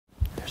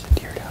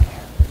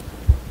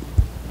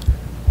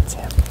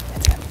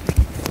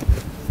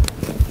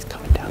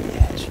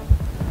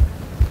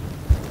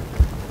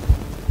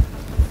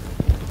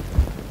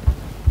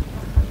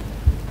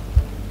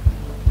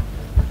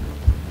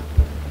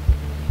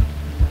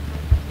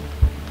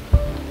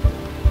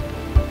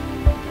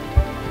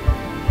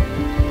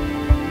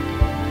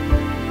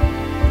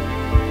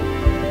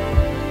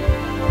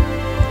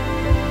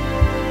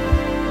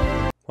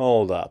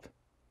build up.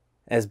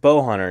 As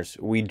bow hunters,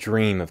 we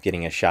dream of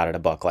getting a shot at a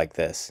buck like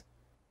this.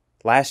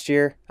 Last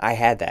year, I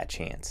had that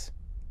chance.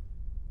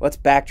 Let's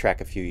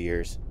backtrack a few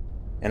years,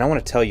 and I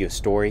want to tell you a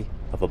story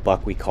of a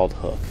buck we called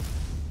Hook.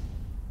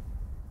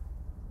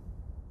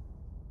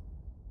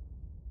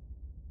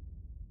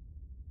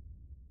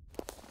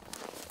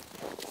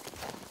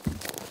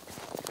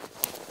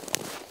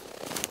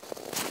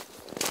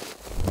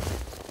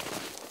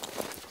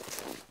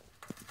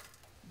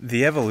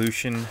 The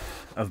evolution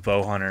of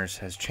bow hunters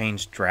has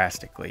changed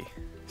drastically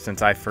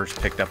since I first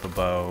picked up a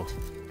bow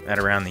at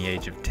around the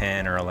age of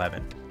 10 or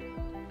 11.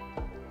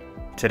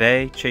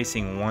 Today,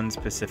 chasing one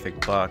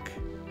specific buck,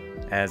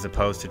 as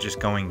opposed to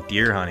just going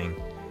deer hunting,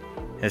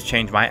 has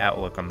changed my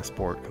outlook on the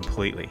sport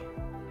completely.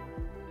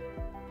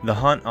 The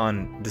hunt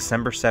on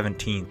December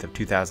 17th of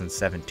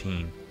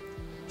 2017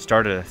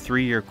 started a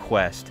 3-year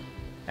quest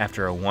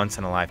after a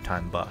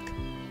once-in-a-lifetime buck.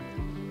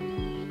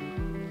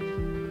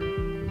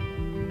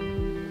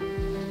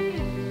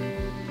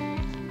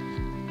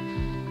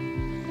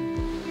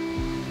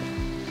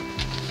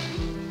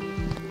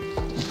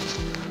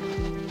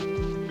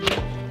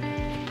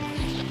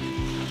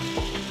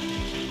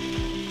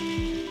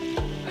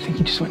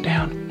 He just went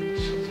down.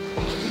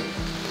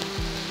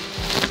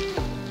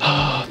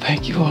 Oh,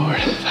 thank you, Lord.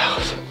 That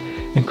was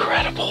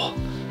incredible.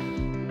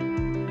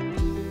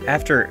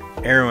 After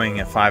arrowing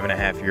a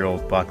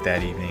 5.5-year-old buck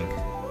that evening,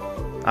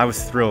 I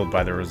was thrilled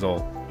by the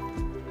result.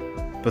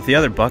 But the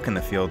other buck in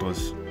the field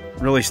was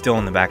really still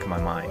in the back of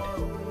my mind.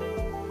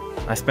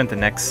 I spent the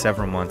next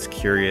several months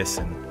curious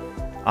and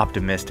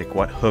optimistic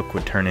what Hook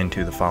would turn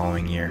into the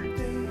following year.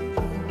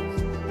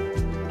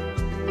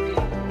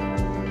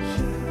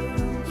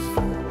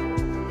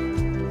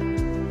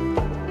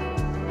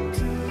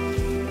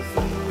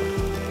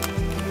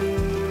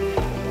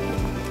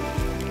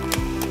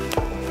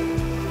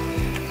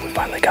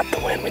 Finally got the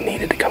wind we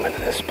needed to come into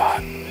this spot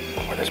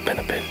where there's been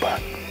a big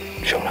buck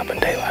showing up in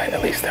daylight.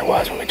 At least there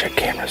was when we checked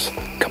cameras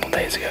a couple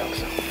days ago.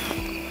 So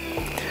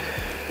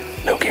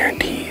no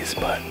guarantees,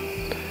 but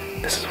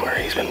this is where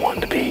he's been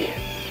wanting to be.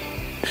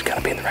 Just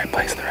gotta be in the right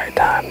place at the right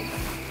time.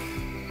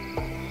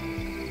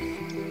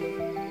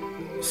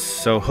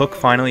 So Hook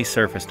finally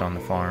surfaced on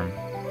the farm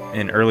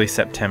in early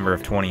September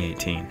of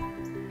 2018.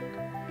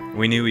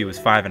 We knew he was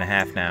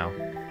 5.5 now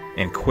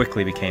and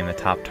quickly became the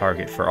top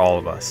target for all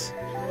of us.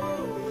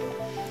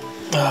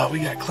 We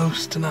got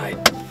close tonight.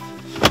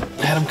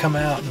 I had him come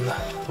out, and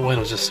the wind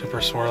was just super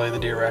swirly. The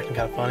deer were acting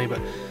kind of funny,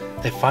 but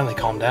they finally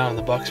calmed down, and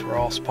the bucks were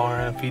all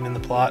sparring and feeding in the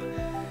plot.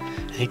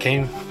 And he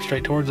came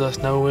straight towards us,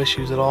 no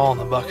issues at all, and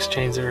the bucks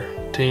changed their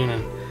tune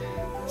and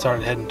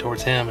started heading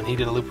towards him, and he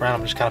did a loop around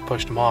him, just kind of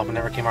pushed him off and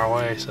never came our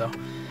way. So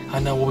I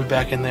know we'll be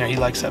back in there. He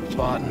likes that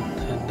spot,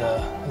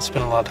 and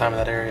spent a lot of time in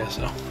that area.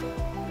 So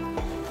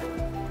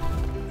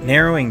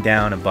Narrowing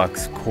down a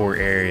buck's core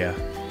area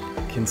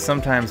can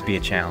sometimes be a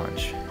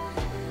challenge.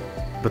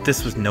 But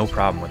this was no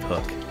problem with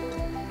Hook.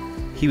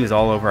 He was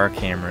all over our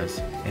cameras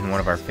in one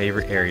of our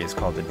favorite areas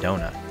called the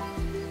Donut,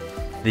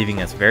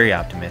 leaving us very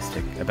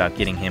optimistic about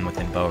getting him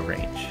within bow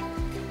range.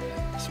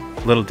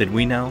 Little did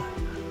we know,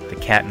 the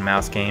cat and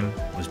mouse game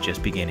was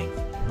just beginning.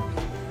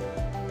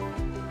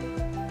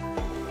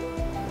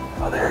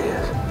 Oh, there he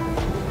is.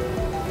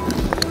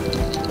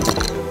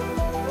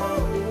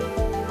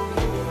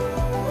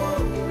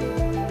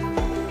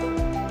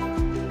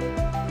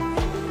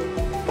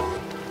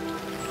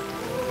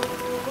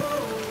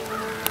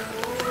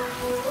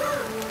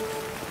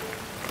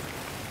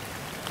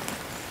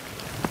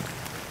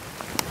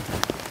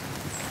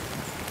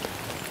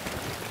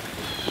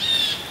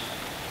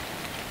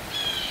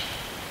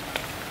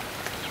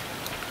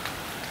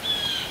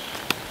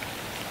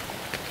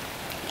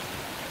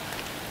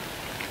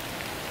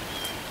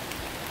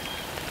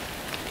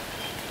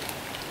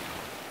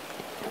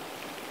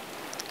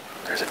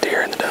 There's a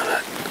deer in the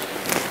donut.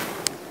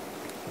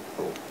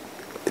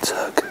 It's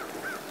Hook.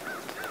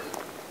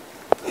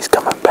 He's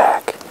coming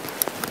back.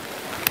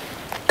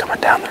 Coming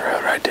down the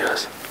road right to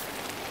us.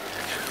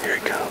 Here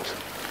he comes.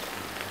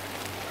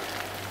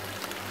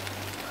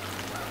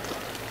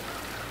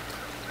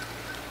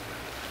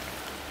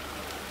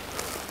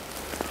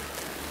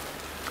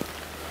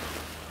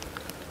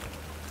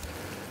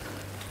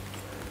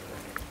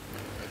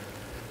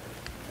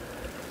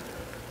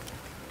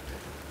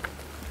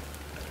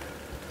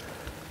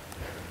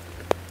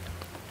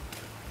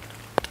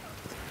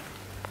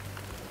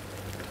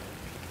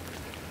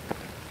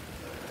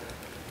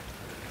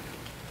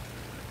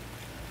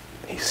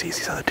 He sees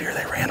these other deer,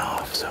 they ran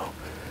off, so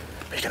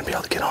are you gonna be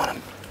able to get on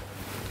him?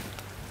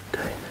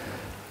 Okay.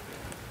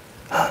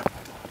 Huh?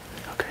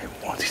 Okay,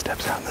 once he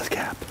steps out in this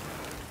gap.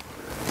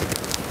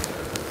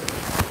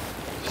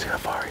 See how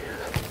far he is.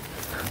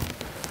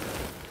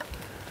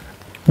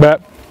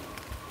 Bap.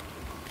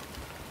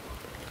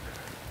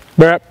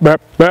 Bap,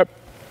 bap, bap,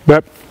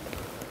 bap.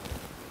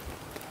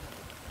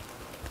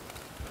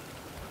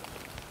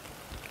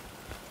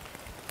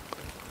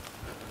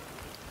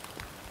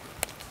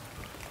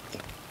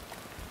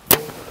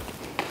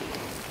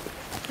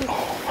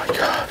 Oh my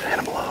God,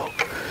 animal low.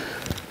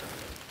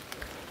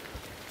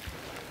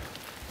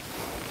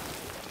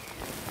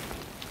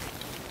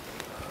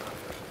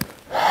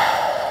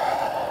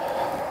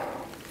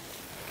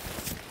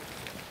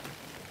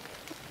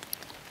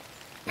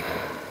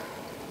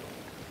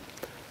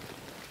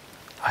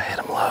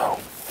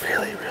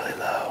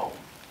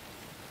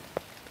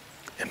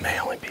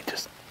 only be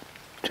just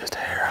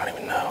hair. I don't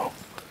even know.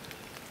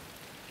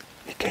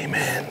 He came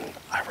in,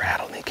 I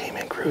rattled, and he came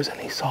in cruising.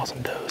 He saw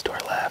some does to our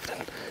left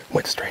and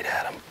went straight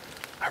at him.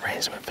 I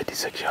ranged him at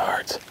 56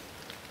 yards.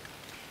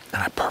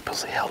 And I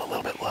purposely held a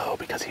little bit low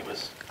because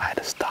I had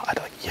to stop, I had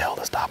to like yell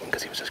to stop him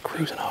because he was just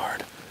cruising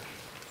hard.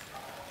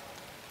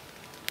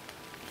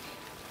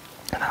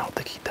 And I don't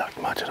think he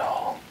ducked much at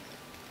all.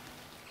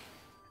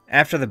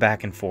 After the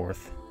back and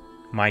forth,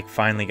 Mike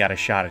finally got a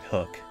shot at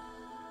Hook,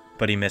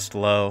 but he missed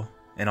low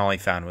and all he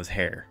found was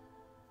hair.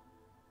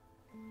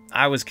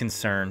 I was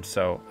concerned,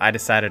 so I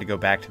decided to go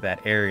back to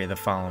that area the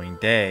following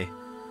day,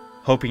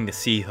 hoping to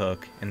see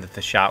Hook and that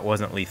the shot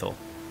wasn't lethal.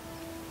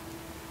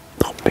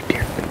 Oh, big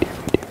deer, big deer,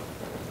 big deer.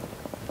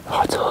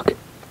 Oh, it's Hook.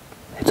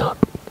 It's Hook.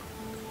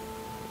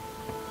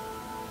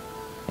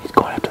 He's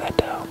going after that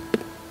doe.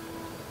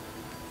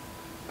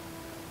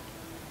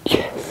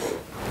 Yes.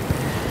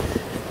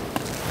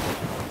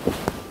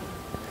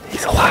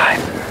 He's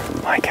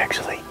alive. Mike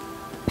actually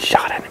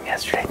shot at him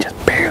yesterday, just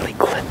barely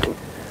clipped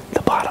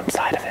the bottom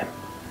side of him.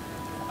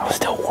 I was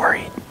still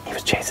worried. He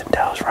was chasing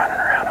does running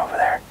around over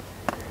there.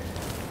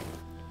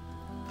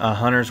 A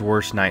hunter's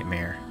worst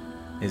nightmare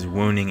is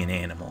wounding an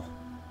animal.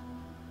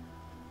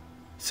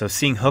 So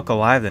seeing Hook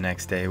alive the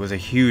next day was a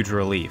huge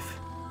relief.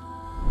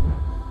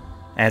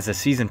 As the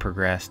season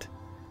progressed,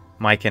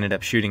 Mike ended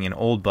up shooting an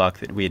old buck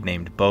that we had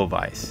named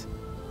Bovice.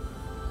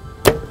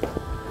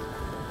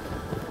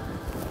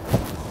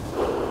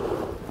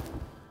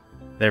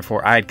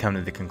 Therefore, I had come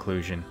to the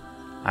conclusion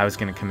I was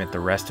going to commit the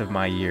rest of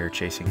my year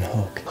chasing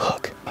Hook.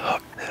 Hook,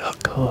 Hook,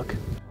 Hook, Hook.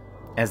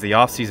 As the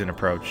off-season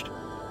approached,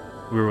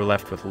 we were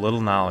left with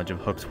little knowledge of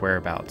Hook's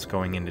whereabouts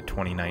going into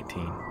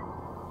 2019.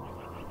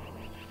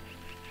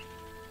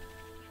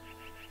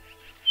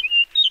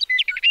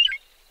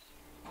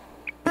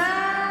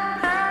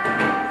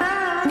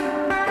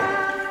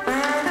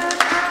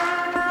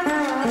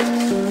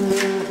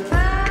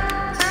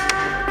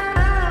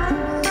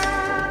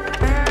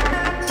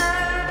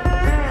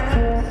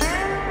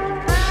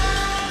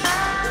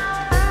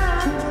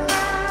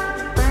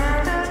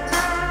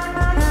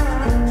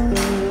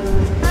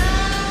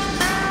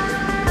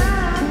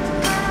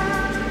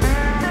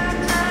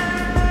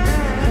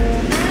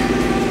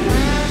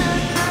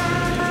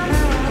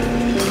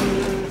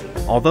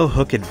 Although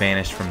Hook had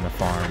vanished from the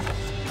farm,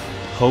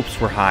 hopes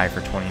were high for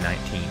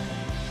 2019.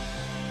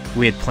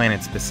 We had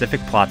planted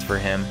specific plots for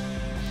him,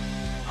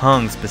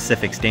 hung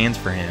specific stands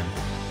for him,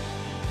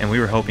 and we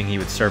were hoping he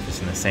would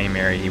surface in the same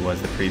area he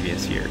was the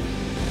previous year.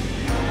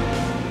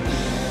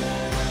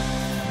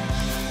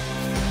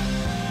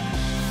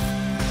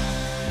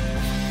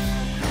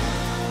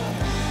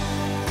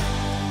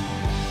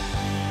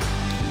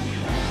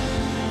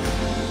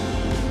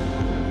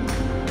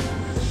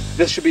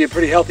 This should be a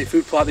pretty healthy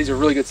food plot. These are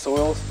really good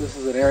soils. This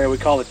is an area we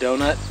call the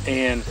donut,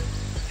 and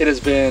it has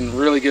been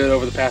really good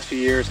over the past few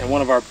years. And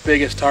one of our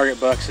biggest target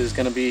bucks is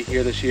going to be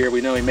here this year.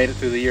 We know he made it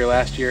through the year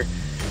last year,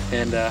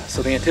 and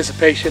so the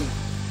anticipation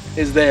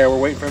is there. We're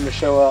waiting for him to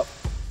show up.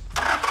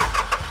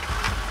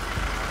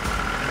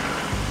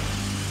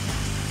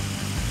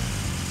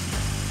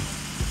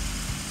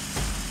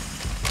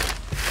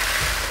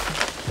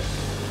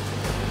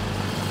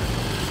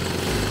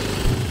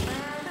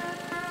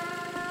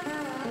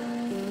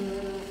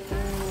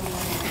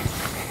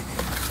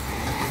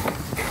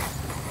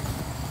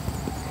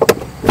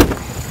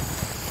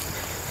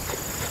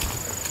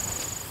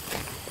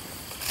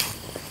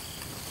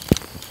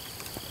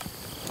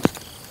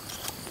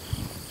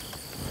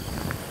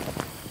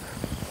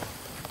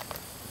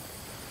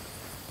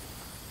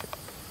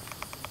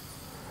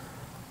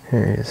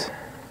 Here he is.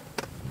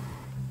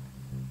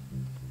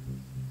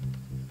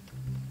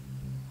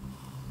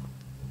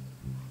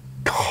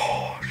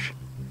 Gosh.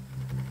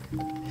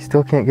 You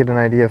still can't get an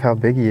idea of how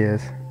big he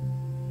is.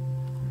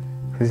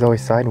 He's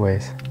always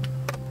sideways.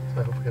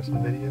 I hope we got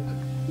some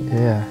videos.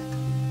 Yeah.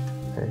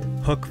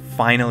 Hook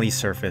finally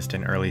surfaced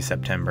in early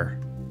September.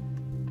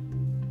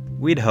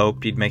 We'd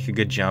hoped he'd make a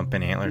good jump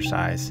in antler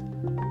size,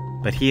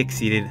 but he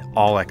exceeded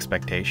all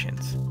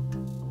expectations.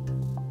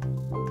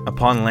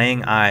 Upon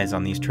laying eyes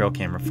on these trail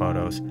camera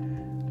photos,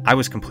 I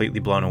was completely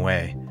blown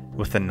away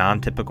with the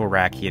non-typical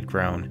rack he had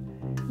grown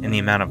and the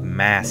amount of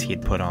mass he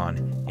had put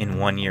on in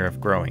 1 year of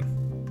growing.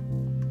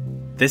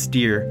 This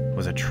deer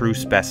was a true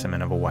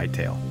specimen of a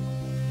whitetail.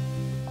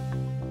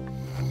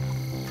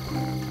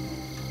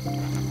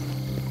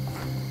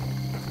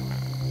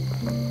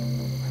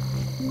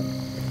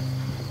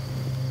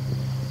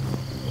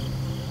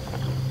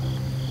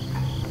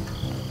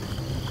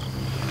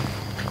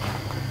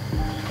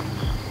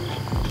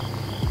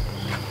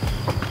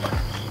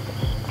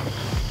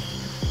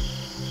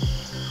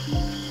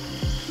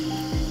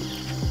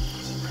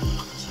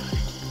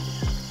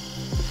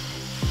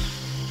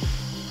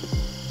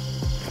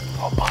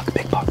 Oh, buck,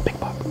 big buck, big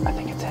buck. I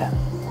think it's him.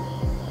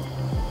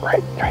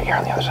 Right here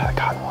on the other side of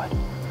the cottonwood.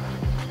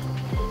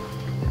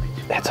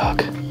 That's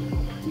Hook.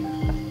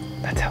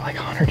 That's at like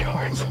 100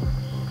 yards.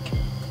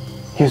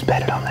 He was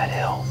bedded on that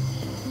hill.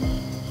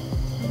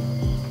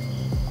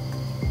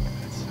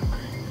 That's so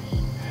crazy.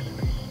 Had to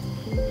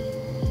be.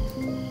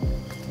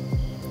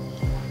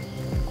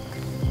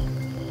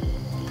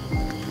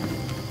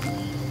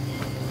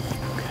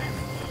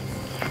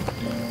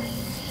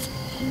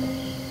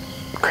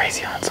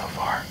 crazy hunt so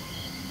far.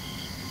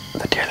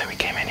 The deer that we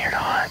came in here to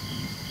hunt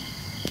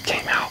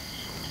came out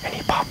and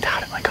he popped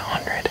out at like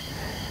 100.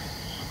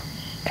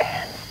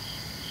 And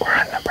we're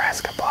on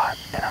Nebraska plot,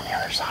 and on the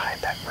other side,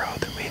 that road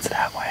that leads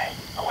that way,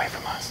 away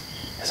from us,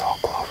 is all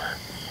clover.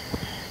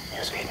 He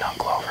was feeding on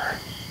clover,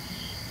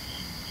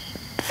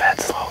 fed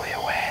slowly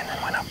away, and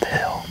then went up the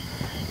hill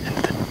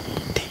into the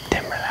deep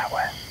timber that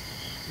way.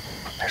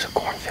 There's a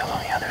cornfield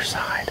on the other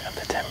side of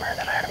the timber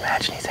that I'd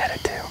imagine he's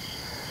headed to.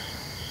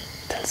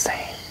 It's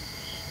insane.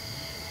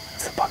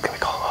 It's the buck that we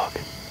call Hook.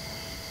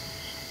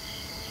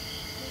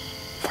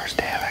 First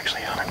day I've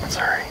actually hunted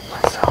Missouri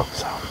myself,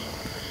 so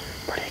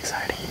pretty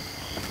exciting.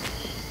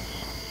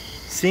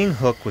 Seeing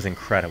Hook was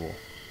incredible,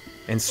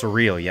 and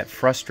surreal yet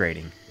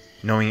frustrating,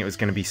 knowing it was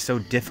going to be so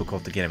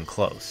difficult to get him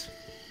close.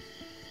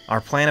 Our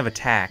plan of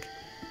attack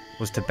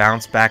was to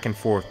bounce back and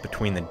forth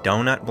between the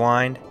donut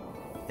blind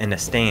and a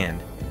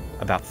stand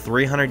about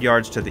 300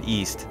 yards to the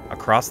east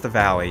across the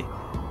valley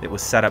that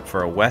was set up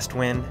for a west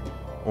wind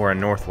or a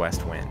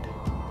northwest wind.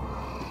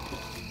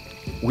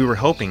 We were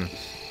hoping,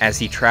 as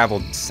he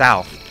traveled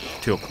south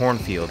to a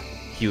cornfield,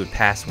 he would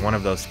pass one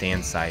of those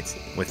stand sites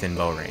within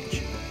bow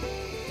range.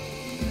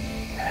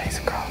 Yeah, he's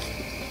across.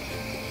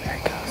 There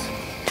he goes.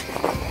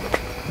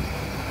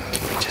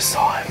 We just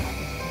saw him.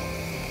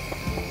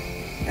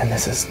 And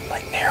this is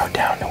like narrowed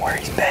down to where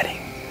he's bedding,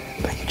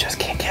 but you just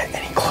can't get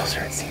any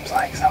closer, it seems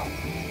like, so.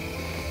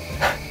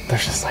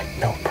 There's just like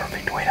no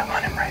perfect way to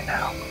hunt him right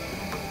now.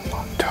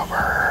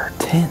 October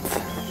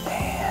 10th,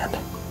 and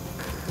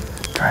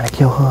trying to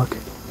kill Hook.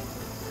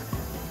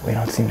 We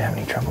don't seem to have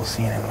any trouble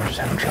seeing him, we're just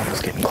having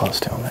troubles getting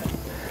close to him. And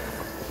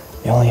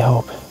the only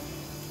hope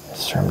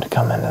is for him to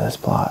come into this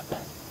plot.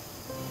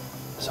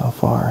 So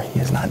far, he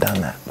has not done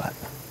that, but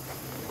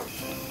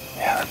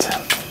yeah, that's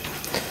him.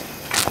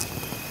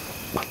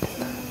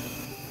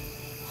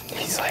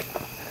 He's like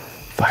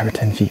 5 or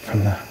 10 feet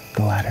from the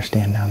ladder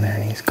stand down there,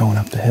 and he's going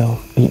up the hill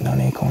eating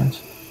on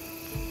acorns.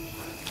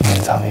 I mean,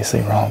 it's obviously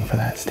wrong for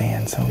that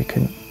stand, so we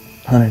couldn't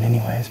hunt it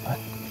anyways, but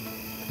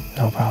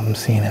no problem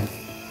seeing him.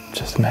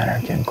 Just a matter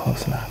of getting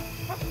close enough,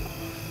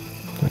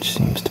 which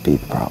seems to be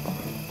the problem.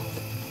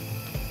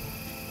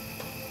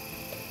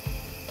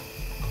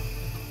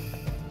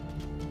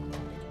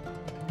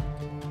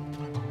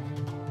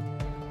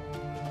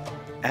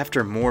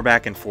 After more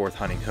back and forth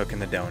hunting Hook in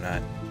the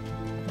donut,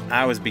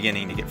 I was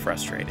beginning to get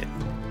frustrated.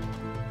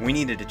 We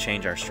needed to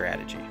change our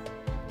strategy.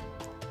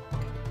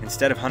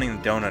 Instead of hunting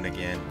the donut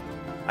again,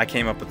 I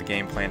came up with a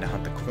game plan to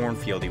hunt the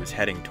cornfield he was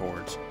heading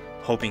towards,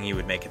 hoping he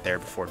would make it there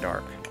before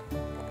dark.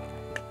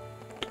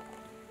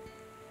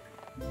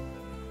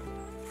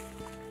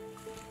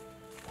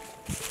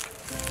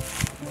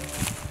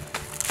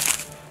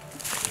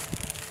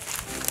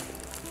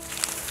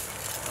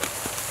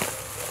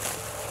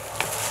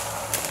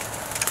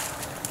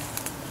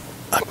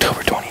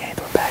 October 28th,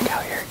 we're back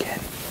out here again.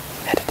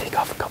 Had to take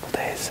off a couple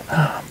days.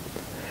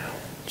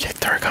 Check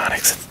the onX.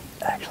 It's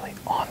actually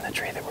on the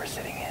tree that we're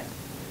sitting in,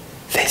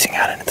 facing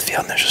out into the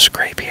field, and there's a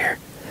scrape here.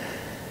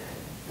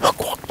 Hook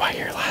walked by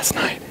here last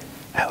night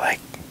at like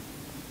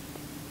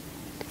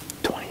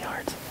 20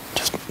 yards,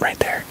 just right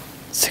there,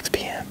 6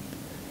 p.m.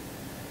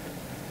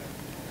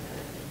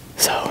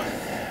 So,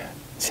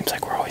 seems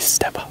like we're always a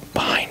step up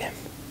behind him.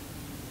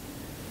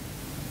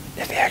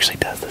 If he actually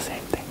does the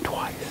same thing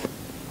twice,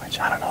 which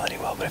I don't know that he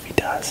will, but if he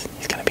does,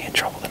 he's going to be in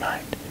trouble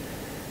tonight.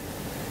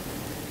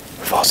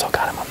 We've also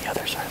got him on the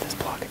other side of this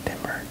block of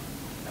timber.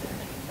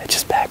 It's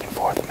just back and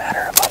forth, a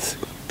matter of us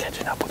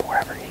catching up with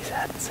wherever he's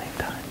at the same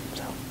time.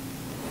 So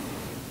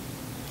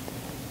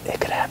it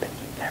could happen.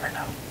 You never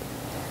know.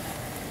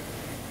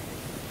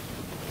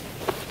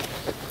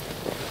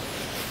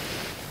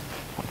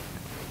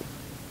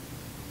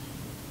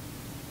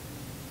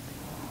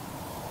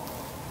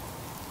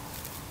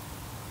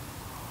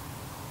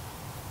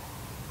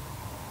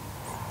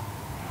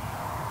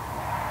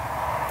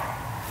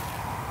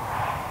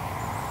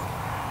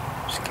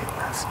 Just getting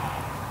us.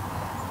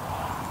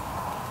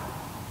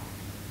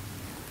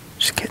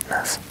 Just getting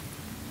us.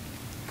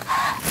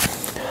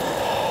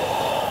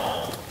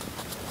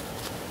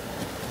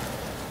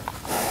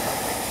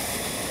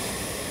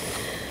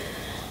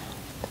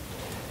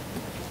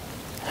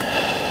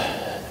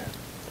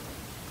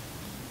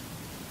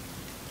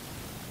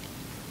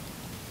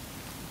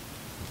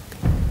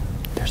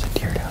 There's a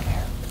deer down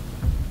here.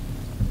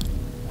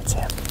 It's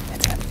him.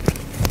 It's him.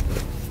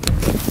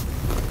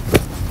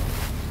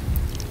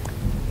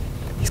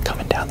 He's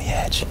coming down the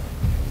edge.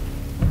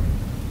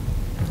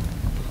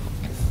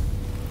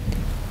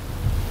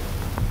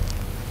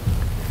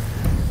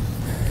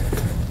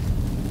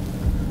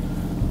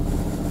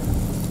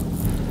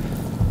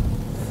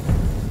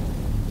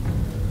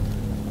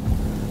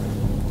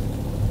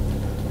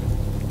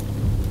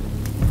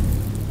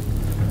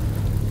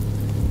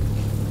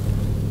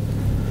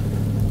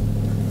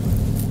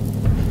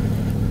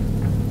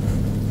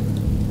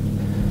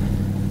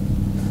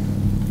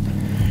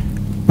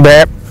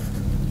 Bap.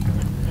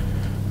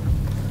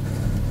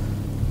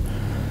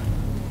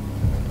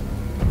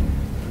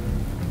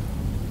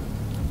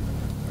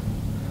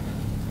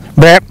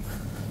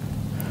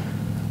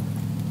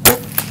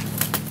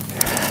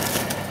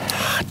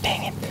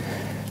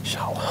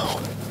 Shot low.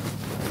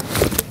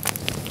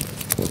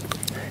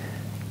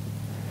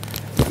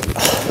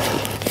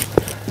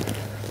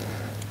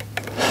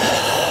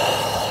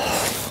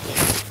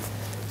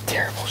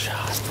 Terrible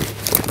shot.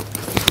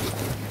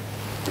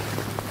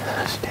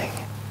 Gosh dang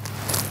it.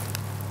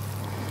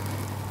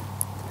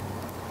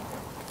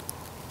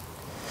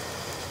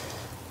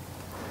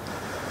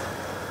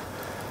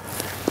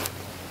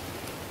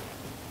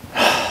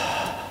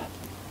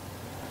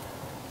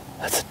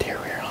 That's a deer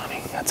we were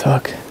hunting. That's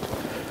hook.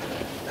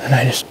 And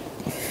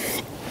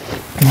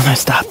when I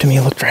stopped him, he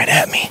looked right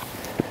at me,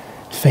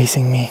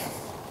 facing me.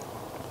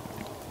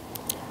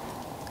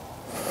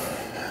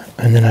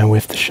 And then I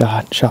whiffed the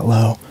shot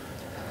low.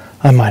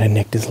 I might have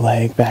nicked his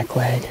leg, back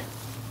leg.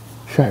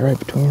 Shot right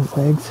between his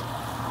legs.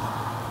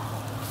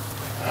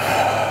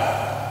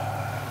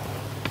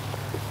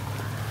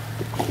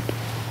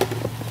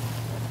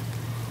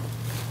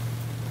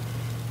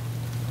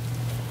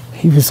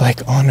 He was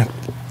like on a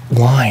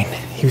line.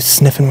 He was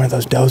sniffing where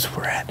those does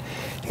were at.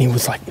 And he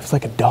was like, it was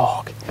like a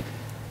dog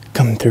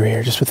coming through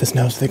here just with his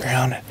nose to the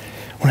ground. And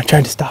when I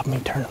tried to stop him, he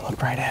turned and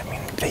looked right at me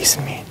and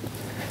facing me.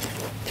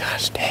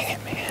 Gosh dang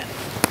it, man.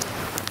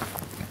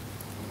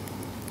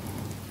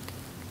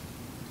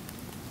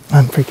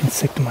 I'm freaking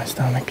sick to my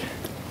stomach.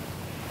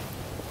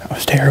 That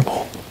was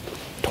terrible.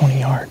 20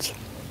 yards.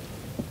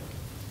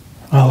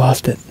 I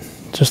lost it.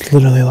 Just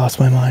literally lost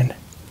my mind.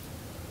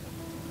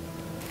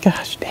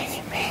 Gosh dang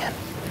it, man.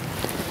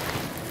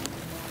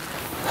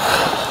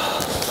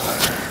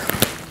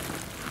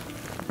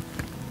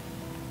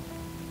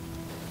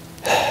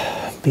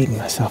 Beating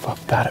myself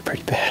up about it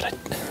pretty bad.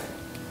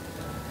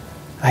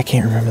 I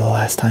can't remember the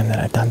last time that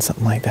I've done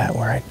something like that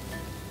where I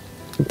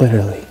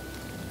literally,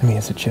 I mean,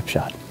 it's a chip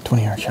shot,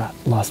 20-yard shot,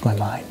 lost my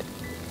mind.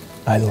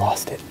 I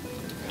lost it.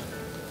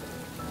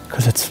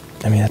 Because that's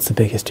the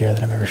biggest deer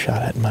that I've ever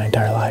shot at in my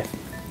entire life.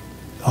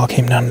 It all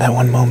came down to that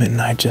one moment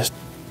and I just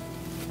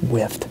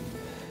whiffed.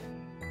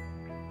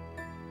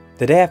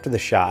 The day after the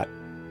shot,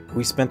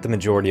 we spent the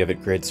majority of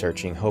it grid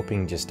searching,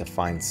 hoping just to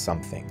find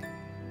something.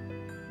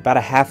 About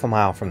a half a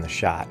mile from the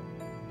shot,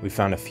 we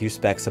found a few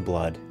specks of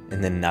blood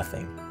and then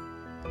nothing.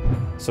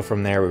 So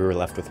from there we were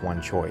left with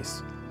one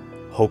choice: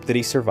 hope that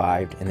he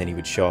survived and that he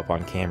would show up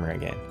on camera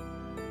again.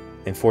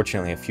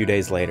 Unfortunately, a few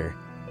days later,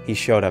 he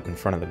showed up in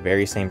front of the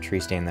very same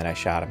tree stand that I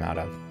shot him out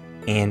of,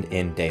 and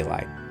in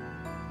daylight.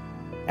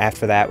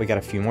 After that, we got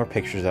a few more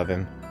pictures of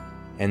him,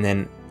 and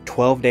then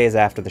 12 days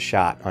after the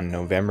shot, on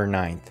November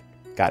 9th,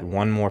 got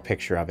one more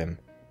picture of him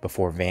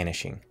before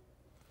vanishing.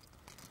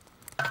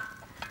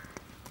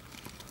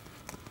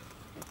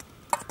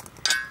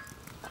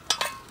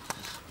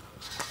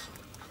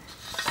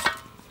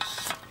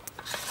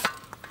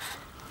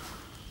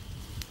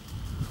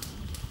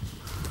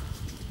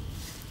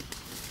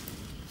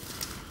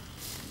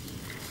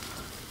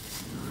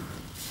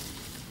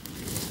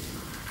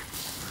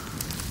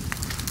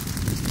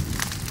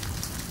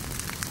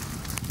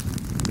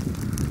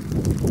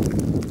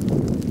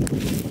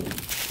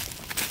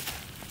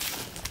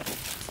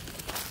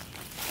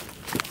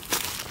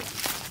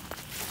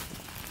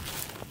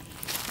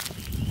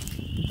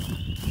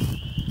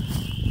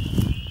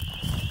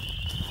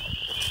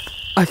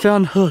 I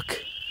found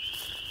Hook.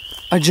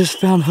 I just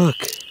found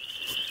Hook.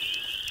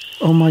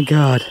 Oh my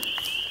God.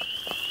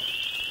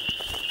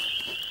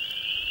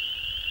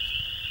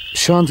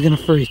 Shawn's gonna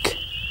freak.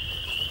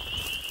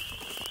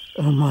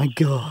 Oh my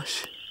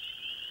gosh.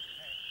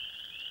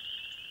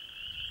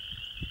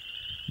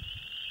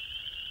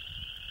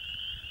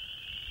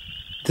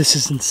 This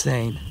is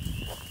insane.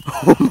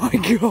 Oh my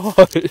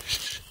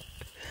gosh.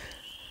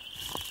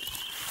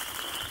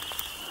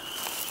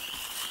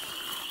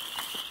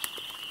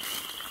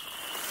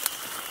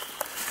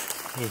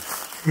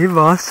 Hey,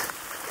 boss.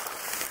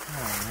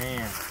 Oh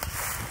man.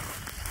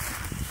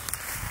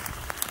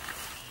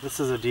 This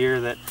is a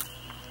deer that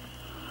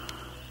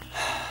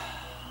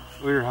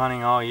we were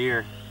hunting all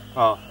year.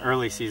 Well,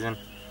 early season.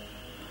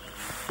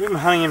 We've been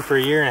hunting him for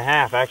a year and a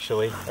half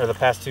actually, or the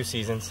past 2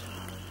 seasons.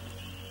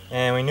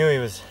 And we knew he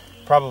was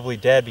probably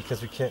dead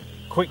because we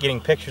quit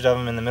getting pictures of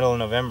him in the middle of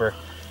November.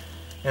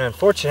 And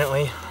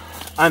unfortunately,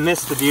 I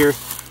missed the deer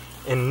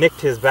and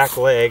nicked his back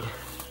leg,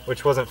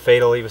 which wasn't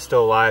fatal. He was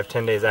still alive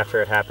 10 days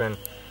after it happened.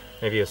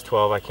 Maybe it was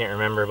 12, I can't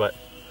remember, but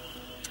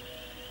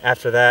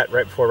after that,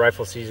 right before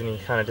rifle season, he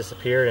kind of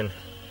disappeared, and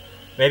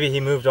maybe he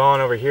moved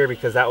on over here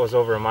because that was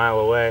over a mile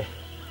away.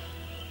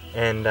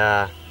 And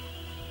I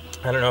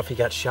don't know if he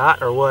got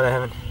shot or what. I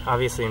haven't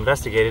obviously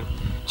investigated.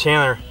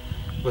 Chandler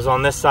was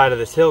on this side of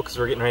this hill because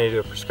we're getting ready to do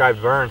a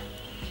prescribed burn,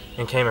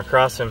 and came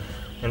across him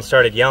and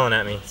started yelling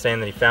at me,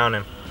 saying that he found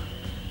him.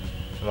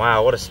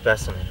 Wow, what a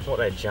specimen. What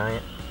a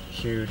giant,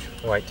 huge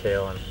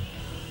whitetail, and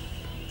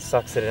it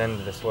sucks that it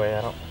ended this way.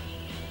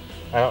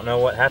 I don't know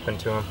what happened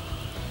to him.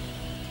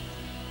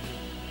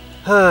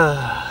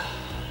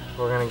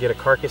 We're gonna get a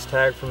carcass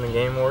tag from the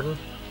game warden,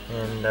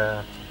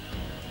 and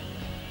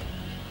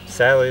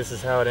sadly this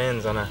is how it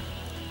ends on a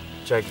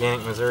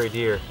gigantic Missouri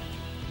deer.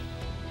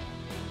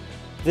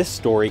 This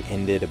story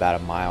ended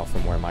about a mile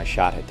from where my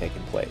shot had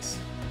taken place.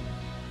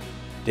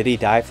 Did he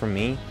die from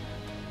me?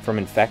 From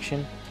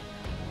infection?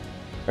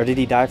 Or did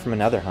he die from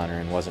another hunter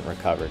and wasn't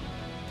recovered?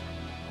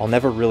 I'll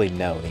never really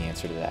know the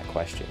answer to that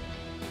question.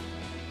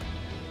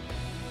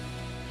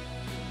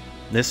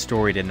 This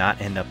story did not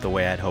end up the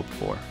way I'd hoped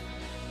for.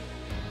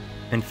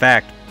 In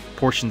fact,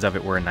 portions of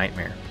it were a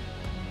nightmare.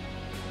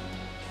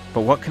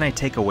 But what can I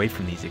take away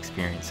from these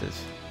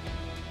experiences?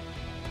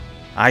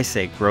 I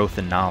say growth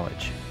and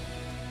knowledge.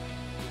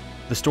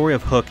 The story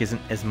of Hook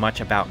isn't as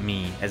much about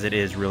me as it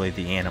is really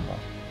the animal.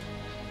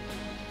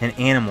 An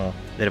animal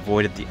that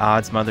avoided the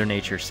odds Mother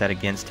Nature set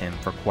against him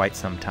for quite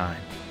some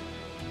time.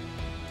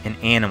 An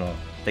animal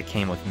that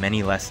came with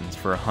many lessons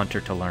for a hunter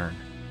to learn.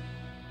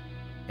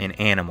 An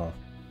animal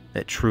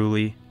that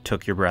truly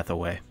took your breath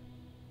away.